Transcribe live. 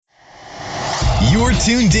You're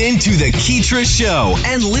tuned in to The Keitra Show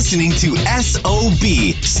and listening to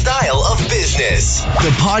SOB, Style of Business,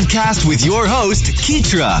 the podcast with your host,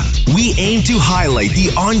 Keitra. We aim to highlight the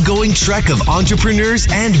ongoing trek of entrepreneurs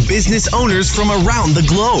and business owners from around the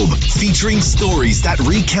globe, featuring stories that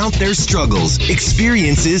recount their struggles,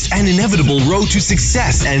 experiences, and inevitable road to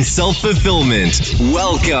success and self-fulfillment.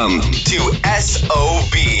 Welcome to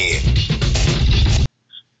SOB.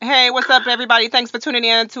 Hey, what's up, everybody? Thanks for tuning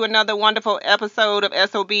in to another wonderful episode of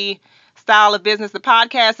SOB Style of Business, the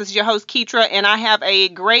podcast. This is your host, Keitra, and I have a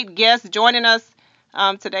great guest joining us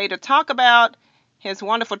today to talk about his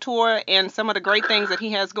wonderful tour and some of the great things that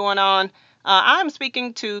he has going on. I'm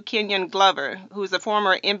speaking to Kenyon Glover, who's a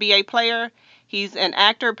former NBA player. He's an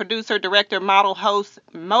actor, producer, director, model, host,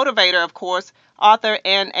 motivator, of course, author,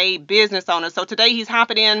 and a business owner. So today he's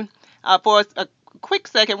hopping in for a quick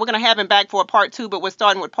second. We're going to have him back for a part 2, but we're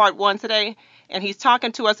starting with part 1 today. And he's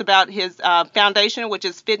talking to us about his foundation, which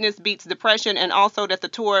is Fitness Beats Depression, and also that the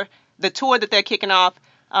tour that they're kicking off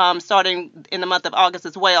starting in the month of August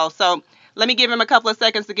as well. So let me give him a couple of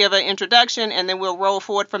seconds to give an introduction, and then we'll roll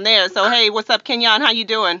forward from there. So, hey, what's up, Kenyon? How you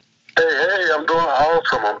doing? Hey, I'm doing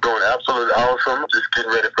awesome. I'm doing absolutely awesome. Just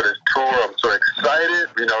getting ready for this tour. I'm so excited,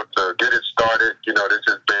 to get it started. This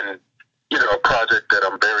has been, a project that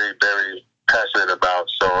I'm very, very passionate about.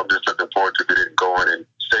 So I'm just looking forward to getting it going and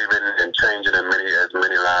saving and changing as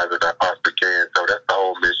many lives as I possibly can. So that's the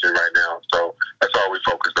whole mission right now. So that's all we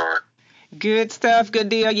focused on. Good stuff. Good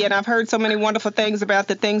deal. Yeah, and I've heard so many wonderful things about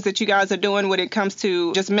the things that you guys are doing when it comes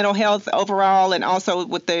to just mental health overall and also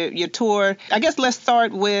with your tour. I guess let's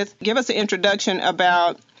start with, give us an introduction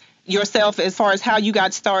about yourself as far as how you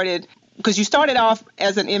got started. Because you started off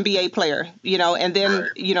as an NBA player, and then,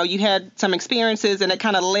 you had some experiences and it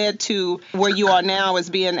kind of led to where you are now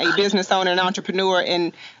as being a business owner and entrepreneur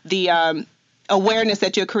and the awareness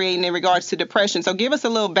that you're creating in regards to depression. So give us a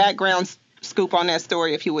little background scoop on that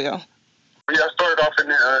story, if you will. Yeah, I started off in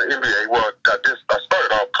the NBA. Well, I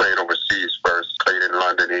started off playing overseas first, played in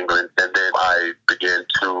London, England, and then I began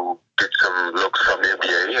to get some looks from the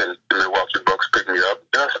NBA, and the Milwaukee Bucks picked me up.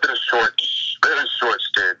 I spent a very short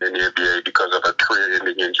stint in the NBA because of a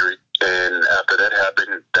career-ending injury, and after that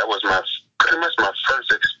happened, that was pretty much my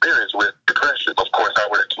first experience with depression. Of course, I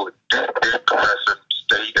went into a deep depressive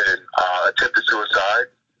state and attempted suicide,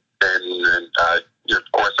 and of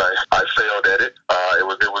course, I failed at it.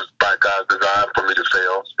 It was by God's design for me to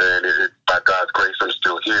fail, and by God's grace, I'm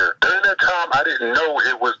still here. During that time, I didn't know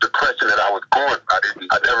it was depression that I was going.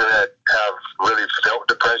 I never have really felt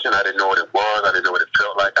depression. I didn't know what it was. I didn't know what it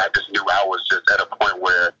felt like. I just knew I was just at a point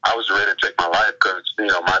where I was ready to take my life because,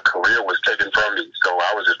 my career was taken from me. So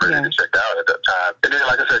I was just ready to check out at that time. And then,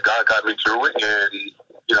 like I said, God got me through it. And,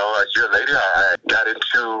 a year later, I got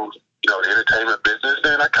into, the entertainment business.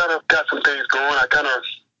 And I kind of got some things going. I kind of,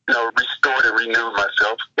 restored and renewed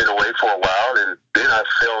myself in a way for a while. And then I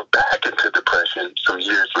fell back into depression some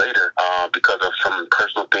years later because of some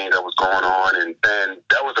personal things that was going on. And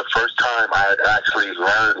that was the first time I had actually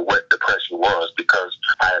learned what depression was, because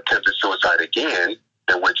I attempted suicide again,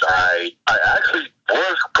 in which I actually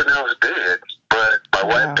was pronounced dead. But my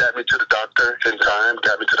wife got me to the doctor in time,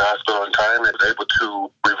 got me to the hospital in time, and was able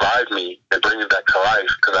to revive me and bring me back to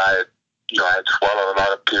life, because I had swallowed a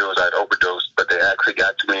lot of pills. I had overdosed, but they actually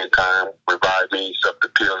got to me in time, revived me, sucked the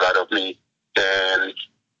pills out of me, and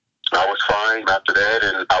I was fine after that.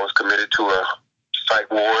 And I was committed to a psych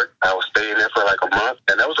ward. I was staying there for like a month,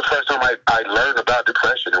 and that was the first time I learned about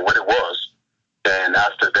depression and what it was. And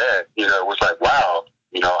after that, it was like, wow,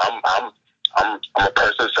 I'm a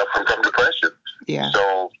person suffering from depression. Yeah.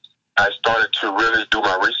 So I started to really do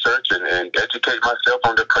my research and educate myself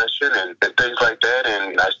on depression and things like that,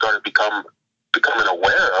 and I started becoming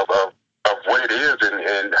aware of what it is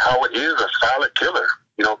and how it is a silent killer.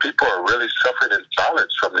 People are really suffering in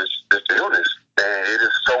silence from this illness, and it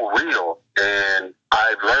is so real. And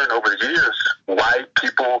I've learned over the years why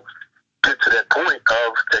people get to that point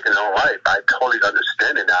of taking their own life. I totally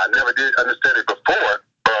understand it now. I never did understand it before,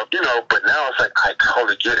 but now it's like I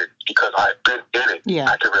totally get it because I've been in it. Yeah.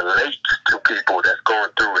 I can relate to people that's going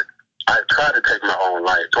through it. I've tried to take my own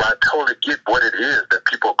life, so I totally get what it is that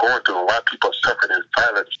people are going through and why people are suffering in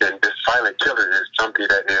silence. And this silent killer is something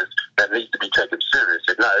that needs to be taken serious.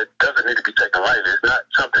 It doesn't need to be taken lightly. It's not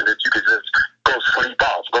something that you can just go sleep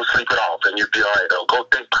it off, and you'll be all right. Or go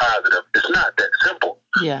think positive. It's not that simple.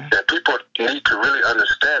 Yeah. And people need to really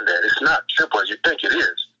understand that it's not simple as you think it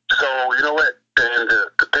is. So you know what? And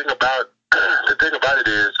the thing about it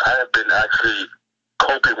is, I have been actually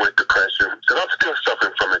coping with depression, because I'm still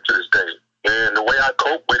suffering from it to this day. And the way I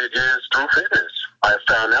cope with it is through fitness. I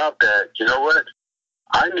found out that,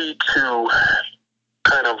 I need to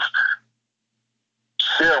kind of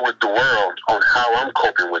share with the world on how I'm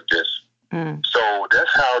coping with this. So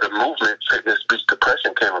that's how the movement Fitness Beats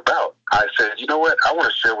Depression came about. I said, you know what? I want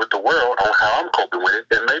to share with the world on how I'm coping with it,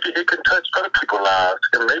 and maybe it can touch other people's lives,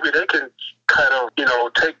 and maybe they can kind of,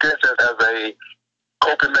 take this as a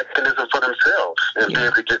coping mechanism for themselves and be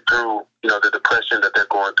able to get through, the depression that they're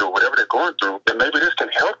going through, whatever they're going through, and maybe this can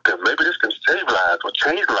help them. Maybe this can save lives or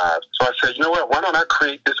change lives. So I said, you know what? Why don't I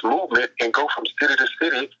create this movement and go from city to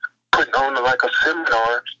city, putting on like a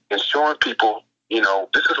seminar and showing people,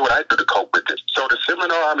 this is what I do to cope with it. So the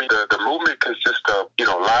seminar, the movement consists of,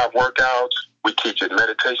 live workouts. We teach it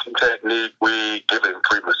meditation technique. We give it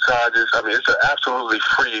free massages. It's an absolutely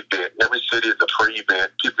free event. Every city is a free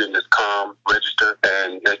event. People can just come, register,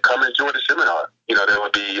 and come enjoy the seminar. There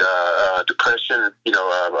will be depression,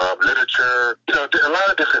 literature, a lot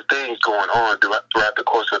of different things going on throughout the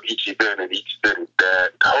course of each event and each city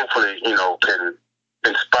that hopefully, can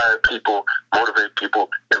inspire people, motivate people,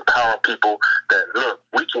 empower people that, look,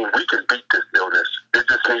 we can beat this illness. It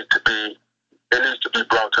just needs to be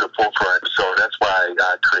brought to the forefront. So that's why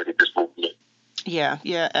I created this movement. Yeah,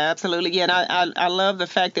 absolutely. Yeah, and I love the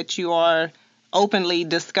fact that you are openly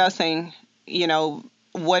discussing,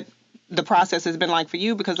 what the process has been like for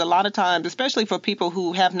you, because a lot of times, especially for people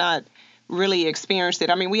who have not really experienced it.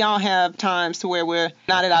 We all have times to where we're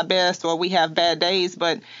not at our best or we have bad days,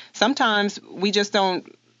 but sometimes we just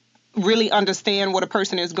don't really understand what a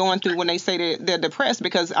person is going through when they say they're depressed,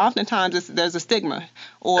 because oftentimes there's a stigma,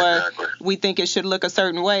 or we think it should look a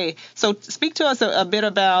certain way. So speak to us a bit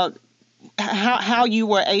about how you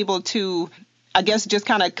were able to, I guess, just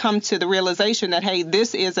kind of come to the realization that, hey,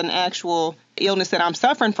 this is an actual illness that I'm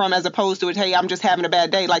suffering from, as opposed to, hey, I'm just having a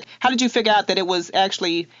bad day. Like, how did you figure out that it was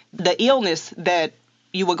actually the illness that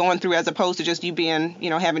you were going through, as opposed to just you being,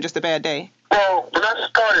 having just a bad day? Well, when I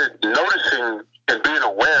started noticing and being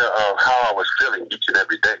aware of how I was feeling each and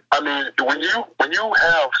every day, when you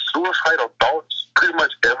have suicidal thoughts pretty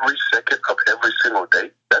much every second of every single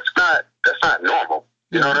day, that's not normal.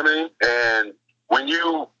 You know what I mean? And when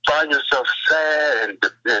you find yourself sad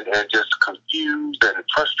and just confused and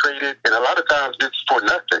frustrated, and a lot of times it's for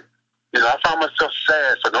nothing. I find myself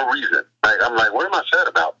sad for no reason. I'm like, what am I sad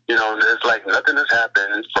about? It's like nothing has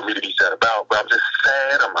happened for me to be sad about, but I'm just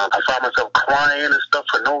sad. I find myself crying and stuff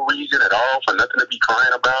for no reason at all, for nothing to be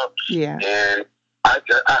crying about. Yeah. And I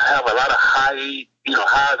have a lot of highs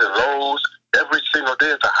and lows. Every single day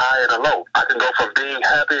it's a high and a low. I can go from being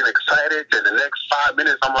happy and excited, and the next 5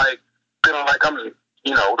 minutes I'm like, feeling like I'm,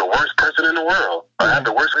 the worst person in the world. I have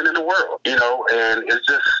the worst friend in the world, and it's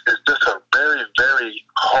just a very, very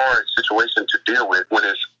hard situation to deal with when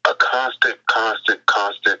it's a constant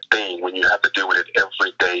thing, when you have to deal with it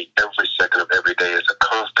every day, every second of every day. It's a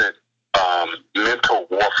constant mental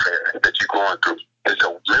warfare that you're going through. It's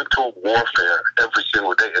a mental warfare every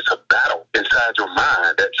single day. It's a battle inside your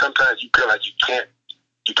mind that sometimes you feel like you can't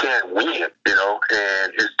win,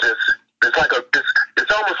 and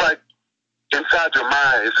it's almost like inside your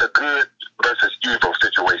mind, it's a good versus evil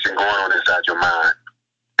situation going on inside your mind.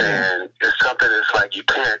 And it's something that's like you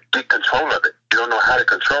can't get control of it. You don't know how to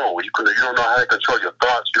control. You don't know how to control your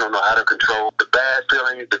thoughts. You don't know how to control the bad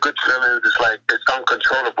feelings, the good feelings. It's like it's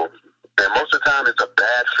uncontrollable. And most of the time, it's a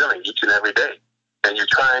bad feeling each and every day. And you're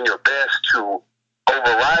trying your best to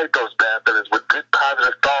override those bad feelings with good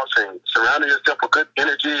positive thoughts and surrounding yourself with good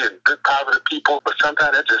energy and good positive people, but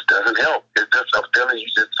sometimes that just doesn't help. It's just a feeling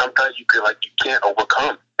sometimes you feel like you can't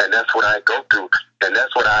overcome, and that's what I go through, and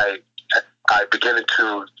that's what I began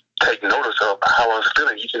to take notice of how I was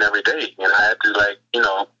feeling each and every day, and I had to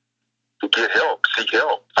get help, seek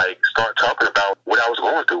help, start talking about what I was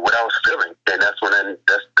going through, what I was feeling, and that's when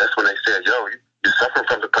they said, yo, you're suffering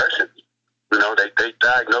from depression. They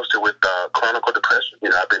diagnosed it with chronic depression.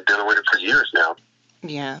 I've been dealing with it for years now.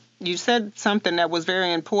 Yeah. You said something that was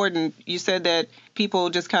very important. You said that people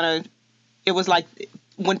just it was like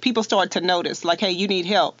when people start to notice, like, hey, you need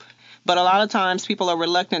help. But a lot of times people are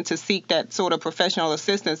reluctant to seek that sort of professional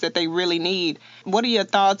assistance that they really need. What are your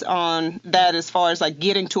thoughts on that, as far as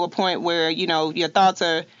getting to a point where, your thoughts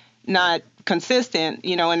are not consistent,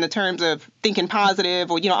 in the terms of thinking positive,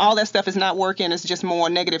 or, all that stuff is not working. It's just more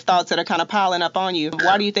negative thoughts that are kind of piling up on you.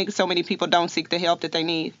 Why do you think so many people don't seek the help that they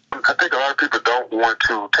need? I think a lot of people don't want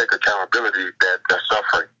to take accountability that they're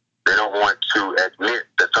suffering. They don't want to admit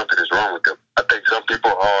that something is wrong with them. I think some people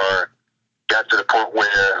got to the point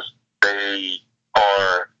where they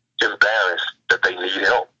are embarrassed that they need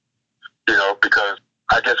help, because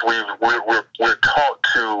I guess we're taught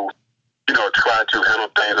to try to handle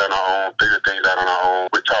things on our own, figure things out on our own.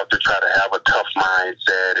 We're taught to try to have a tough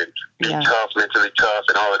mindset and be tough, mentally tough,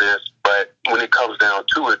 and all of this. But But when it comes down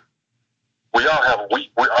to it, we're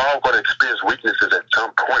all going to experience weaknesses at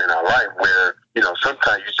some point in our life where,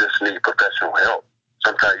 sometimes you just need professional help.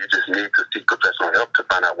 Sometimes you just need to seek professional help to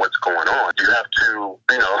find out what's going on. You have to,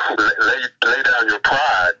 lay down your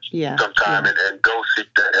pride sometime and go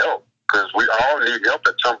seek that help, because we all need help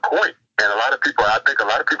at some point. And I think a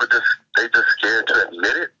lot of people just scared to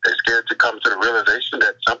admit it. They're scared to come to the realization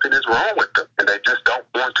that something is wrong with them, and they just don't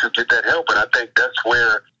want to get that help. And I think that's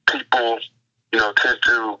where people, tend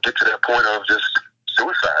to get to that point of just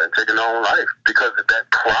suicide and taking their own life, because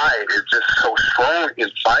that pride is just so strong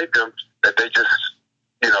inside them that they just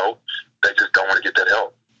don't want to get that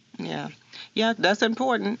help. Yeah, that's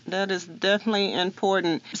important. That is definitely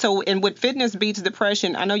important. So, and with Fitness Beats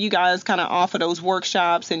Depression, I know you guys kind of offer those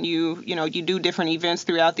workshops, and you do different events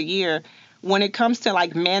throughout the year. When it comes to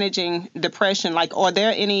like managing depression, like, are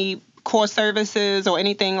there any core services or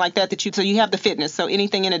anything like that so you have the fitness, so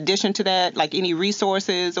anything in addition to that, like any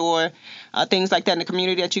resources or things like that in the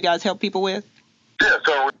community that you guys help people with? Yeah,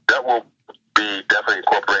 so that will be definitely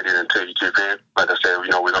incorporated into each event. Like I said,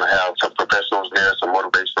 we're going to have some professionals there, some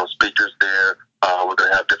motivational speakers there. We're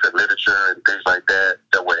going to have different literature and things like that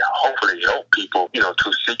will hopefully help people,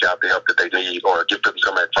 to seek out the help that they need, or give them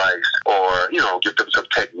some advice, or, give them some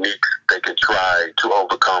techniques they can try to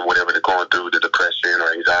overcome whatever they're going through, the depression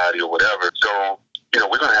or anxiety or whatever. So,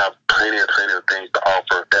 we're going to have plenty of things to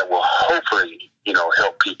offer that will hopefully,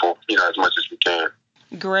 help people, as much as we can.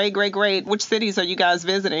 Great. Which cities are you guys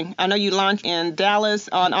visiting? I know you launched in Dallas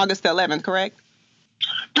on August 11th, correct?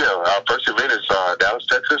 Yeah, our first event is Dallas,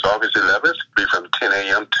 Texas, August 11th. Be from 10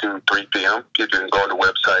 a.m. to 3 p.m. You can go on the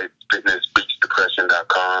website,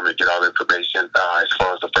 fitnessbeatsdepression.com, and get all the information. As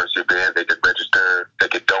far as the first event, they can register, they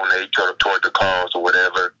can donate toward the cause or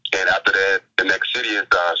whatever. And after that, the next city is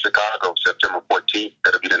Chicago, September 14th.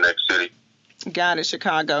 That'll be the next city. Got it,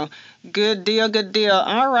 Chicago. Good deal.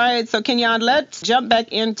 All right. So, Kenyon, let's jump back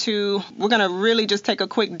into, we're going to really just take a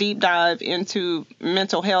quick deep dive into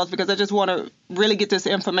mental health, because I just want to really get this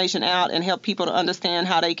information out and help people to understand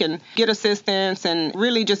how they can get assistance and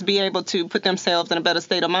really just be able to put themselves in a better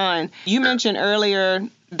state of mind. You mentioned earlier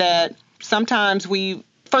that sometimes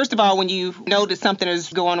first of all, when you know that something is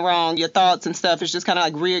going wrong, your thoughts and stuff is just kind of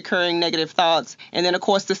like reoccurring negative thoughts. And then, of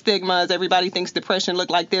course, the stigmas. Everybody thinks depression look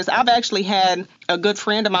like this. I've actually had a good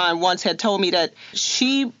friend of mine once had told me that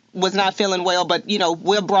she was not feeling well, but,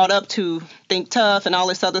 we're brought up to think tough and all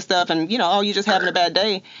this other stuff. And, you're just having a bad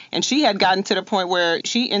day. And she had gotten to the point where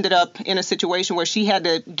she ended up in a situation where she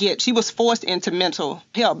was forced into mental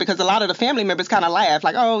help, because a lot of the family members kind of laugh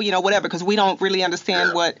like, oh, whatever, because we don't really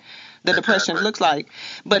understand what the depression looks like.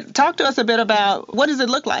 But talk to us a bit about, what does it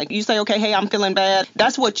look like? You say, okay, hey, I'm feeling bad.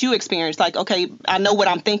 That's what you experience. Like, okay, I know what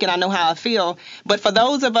I'm thinking. I know how I feel. But for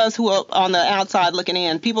those of us who are on the outside looking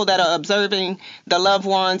in, people that are observing the loved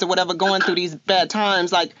ones or whatever going through these bad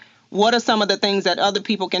times, like, what are some of the things that other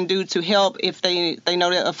people can do to help if they know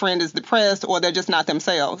that a friend is depressed or they're just not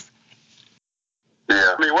themselves?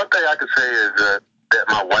 Yeah, one thing I could say is that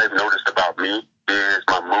my wife noticed about me is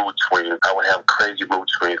my mood swings. I would have crazy mood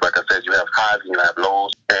swings. Like I said, you have highs and you have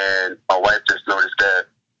lows. And my wife just noticed that,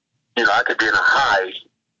 I could be in a high,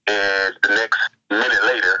 and the next minute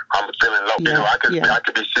later, I'm feeling low. Yeah, I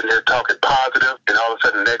could be sitting there talking positive, and all of a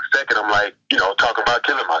sudden, the next second, I'm like, talking about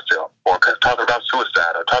killing myself, or talking about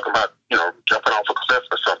suicide, or talking about, jumping off a cliff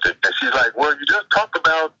or something. And she's like, well, you just talked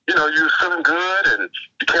about, you're feeling good, and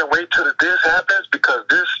you can't wait till this happens, because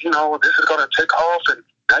this, this is going to take off, and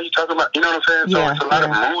now you're talking about, you know what I'm saying? So it's a lot of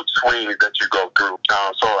mood swings that you go through.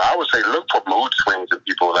 So I would say look for mood swings in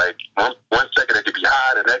people. Like one second they could be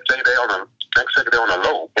high, the next second they're on a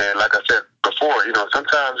low. And like I said before,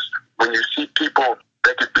 sometimes when you see people,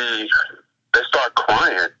 they start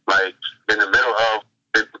crying, like in the middle of,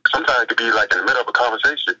 sometimes it could be like in the middle of a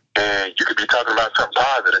conversation, and you could be talking about something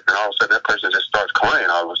positive, and all of a sudden that person just starts crying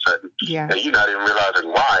all of a sudden. Yeah. And you're not even realizing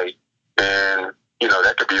why. And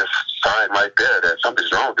that could be a sign right there that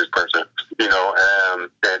something's wrong with this person, and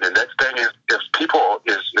the next thing is, if people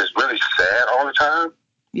is really sad all the time,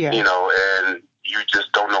 and you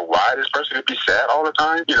just don't know why this person could be sad all the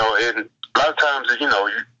time, and a lot of times,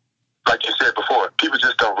 like you said before, people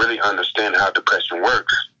just don't really understand how depression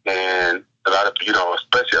works. And a lot of,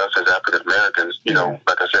 especially us as African Americans,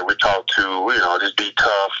 like I said, we're taught to, just be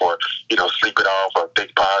tough, or, sleep it off, or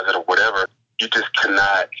think positive, or whatever. You just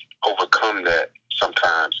cannot overcome that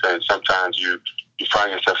sometimes. And sometimes you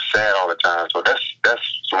find yourself sad all the time. So that's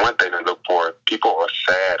one thing to look for. People are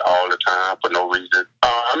sad all the time for no reason.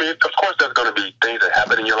 Of course, there's going to be things that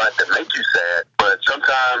happen in your life that make you sad. But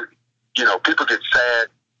sometimes, people get sad.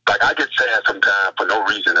 Like, I get sad sometimes for no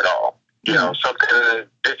reason at all. Something,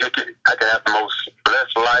 it I could have the most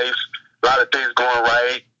blessed life, a lot of things going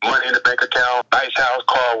right, money in the bank account, nice house,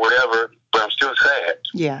 car, whatever, but I'm still sad.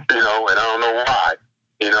 Yeah. And I don't know why.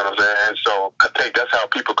 You know what I'm saying? And so I think that's how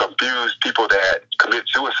people confuse people that commit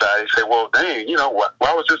suicide. They say, well, dang,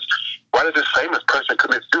 why did this famous person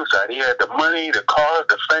commit suicide? He had the money, the cars,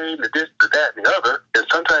 the fame, the this, the that, and the other. And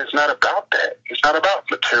sometimes it's not about that. It's not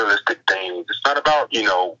about materialistic things. It's not about,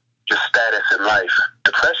 your status in life.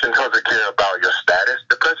 Depression doesn't care about your status.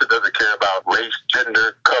 Depression doesn't care about race,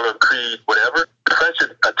 gender, color, creed, whatever.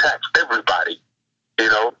 Depression attacks everybody.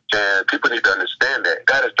 And people need to understand that.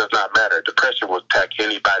 Status does not matter. Depression will attack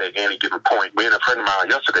anybody at any given point. Me and a friend of mine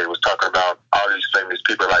yesterday was talking about all these famous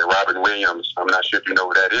people like Robin Williams. I'm not sure if you know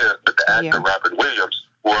who that is, but the actor Robin Williams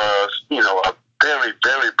was, a very,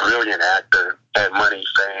 very brilliant actor, had money,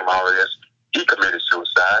 fame, all of this. He committed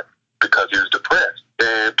suicide because he was depressed.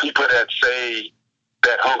 And people that say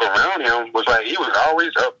that hung around him was like, he was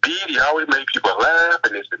always upbeat. He always made people laugh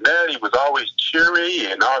and this and that. He was always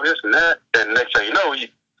cheery and all this and that. And next thing you know, he's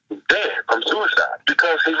dead from suicide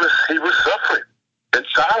because he was suffering in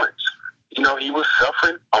silence. He was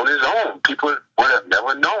suffering on his own. People would have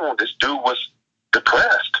never known this dude was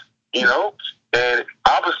depressed, And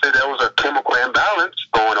obviously there was a chemical imbalance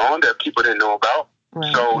going on that people didn't know about.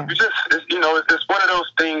 Right, so yeah. It's one of those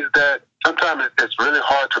things that sometimes it's really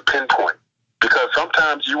hard to pinpoint. Because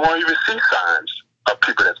sometimes you won't even see signs of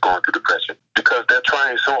people that's going through depression because they're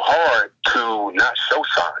trying so hard to not show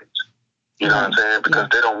signs. You know what I'm saying? Because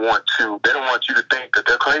they don't want you to think that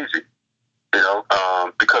they're crazy.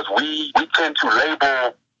 Because we tend to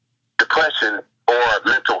label depression or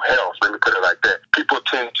mental health. Let me put it like that. People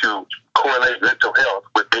tend to correlate mental health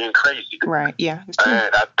with being crazy. Right. Yeah.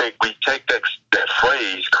 And I think we take that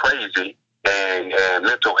phrase crazy and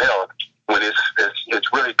mental health when it's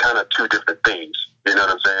really kind of two different things. You know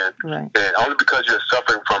what I'm saying? Right. And only because you're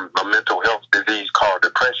suffering from a mental health disease called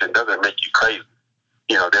depression doesn't make you crazy.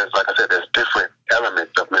 There's, like I said, there's different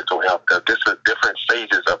elements of mental health. There's different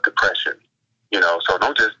phases of depression. So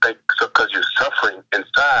don't just think because you're suffering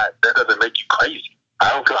inside, that doesn't make you crazy.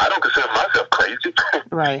 I don't consider myself crazy.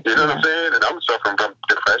 Right. You know what I'm saying? And I'm suffering from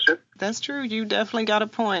depression. That's true. You definitely got a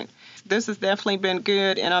point. This has definitely been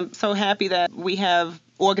good, and I'm so happy that we have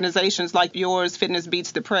organizations like yours, Fitness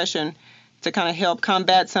Beats Depression, to kind of help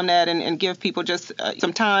combat some of that and give people just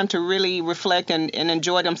some time to really reflect and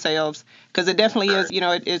enjoy themselves, because it definitely is,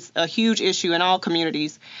 it's a huge issue in all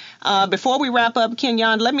communities. Before we wrap up,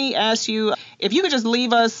 Kenyon, let me ask you, if you could just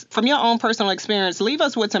leave us, from your own personal experience, leave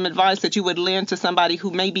us with some advice that you would lend to somebody who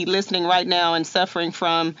may be listening right now and suffering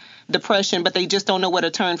from depression, but they just don't know where to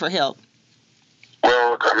turn for help.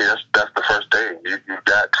 Well, that's the first thing. You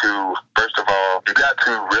got to, first of all,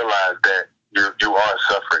 realize that you are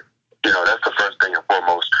suffering. That's the first thing and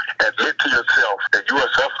foremost. Admit to yourself that you are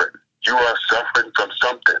suffering. You are suffering from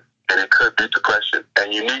something, and it could be depression.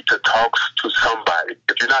 And you need to talk to somebody.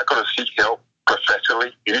 If you're not going to seek help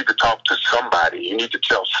professionally, you need to talk to somebody. You need to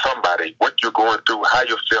tell somebody what you're going through, how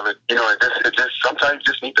you're feeling. Sometimes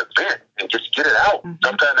you just need to vent and just get it out. Mm-hmm.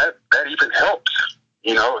 Sometimes that even helps.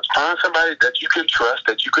 Find somebody that you can trust,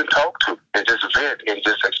 that you can talk to, and just vent and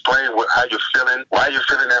just explain how you're feeling, why you're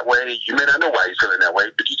feeling that way. You may not know why you're feeling that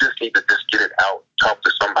way, but you just need to just get it out, talk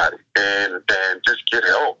to somebody, and just get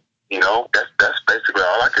help. That's basically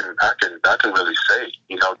all I can really say.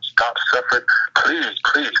 Stop suffering. Please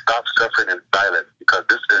stop suffering in silence, because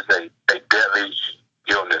this is a deadly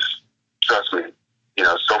illness. Trust me.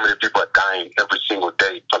 So many people are dying every single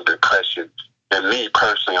day from depression. And me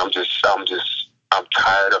personally, I'm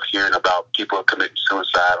tired of hearing about people committing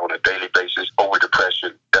suicide on a daily basis over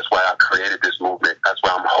depression. That's why I created this movement. That's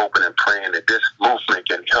why I'm hoping and praying that this movement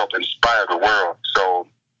can help inspire the world. So,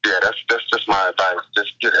 yeah, that's just my advice.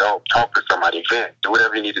 Just get help, talk to somebody, vent, do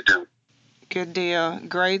whatever you need to do. Good deal.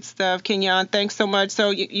 Great stuff, Kenyon. Thanks so much. So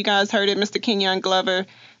you guys heard it, Mr. Kenyon Glover,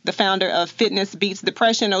 the founder of Fitness Beats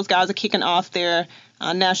Depression. Those guys are kicking off their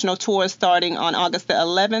national tour starting on August the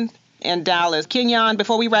 11th. In Dallas. Kenyon,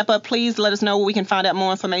 before we wrap up, please let us know where we can find out more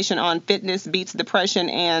information on Fitness Beats Depression,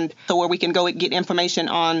 and so where we can go get information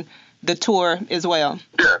on the tour as well.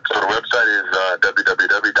 Yeah, so the website is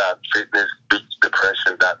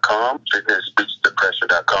www.fitnessbeatsdepression.com,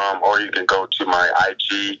 fitnessbeatsdepression.com, or you can go to my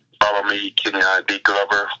IG, follow me, Kenyon D.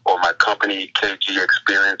 Glover, or my company, KG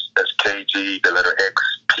Experience. That's KG, the letter X,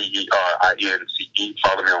 PERINCE.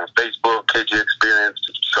 Follow me on Facebook, KG Experience.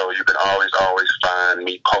 So you can always find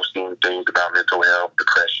me posting things about mental health,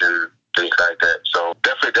 depression, things like that. So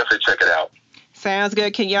definitely check it out. Sounds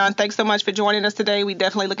good, Kenyon. Thanks so much for joining us today. We're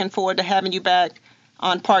definitely looking forward to having you back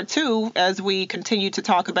on part 2 as we continue to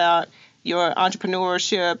talk about your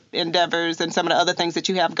entrepreneurship endeavors and some of the other things that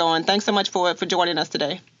you have going. Thanks so much for joining us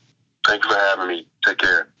today. Thank you for having me. Take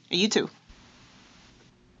care. You too.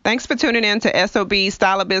 Thanks for tuning in to SOB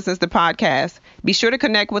Style of Business, the podcast. Be sure to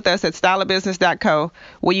connect with us at styleofbusiness.co,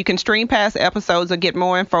 where you can stream past episodes or get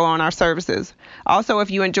more info on our services. Also, if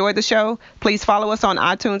you enjoyed the show, please follow us on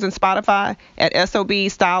iTunes and Spotify at SOB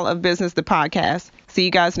Style of Business, the podcast. See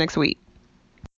you guys next week.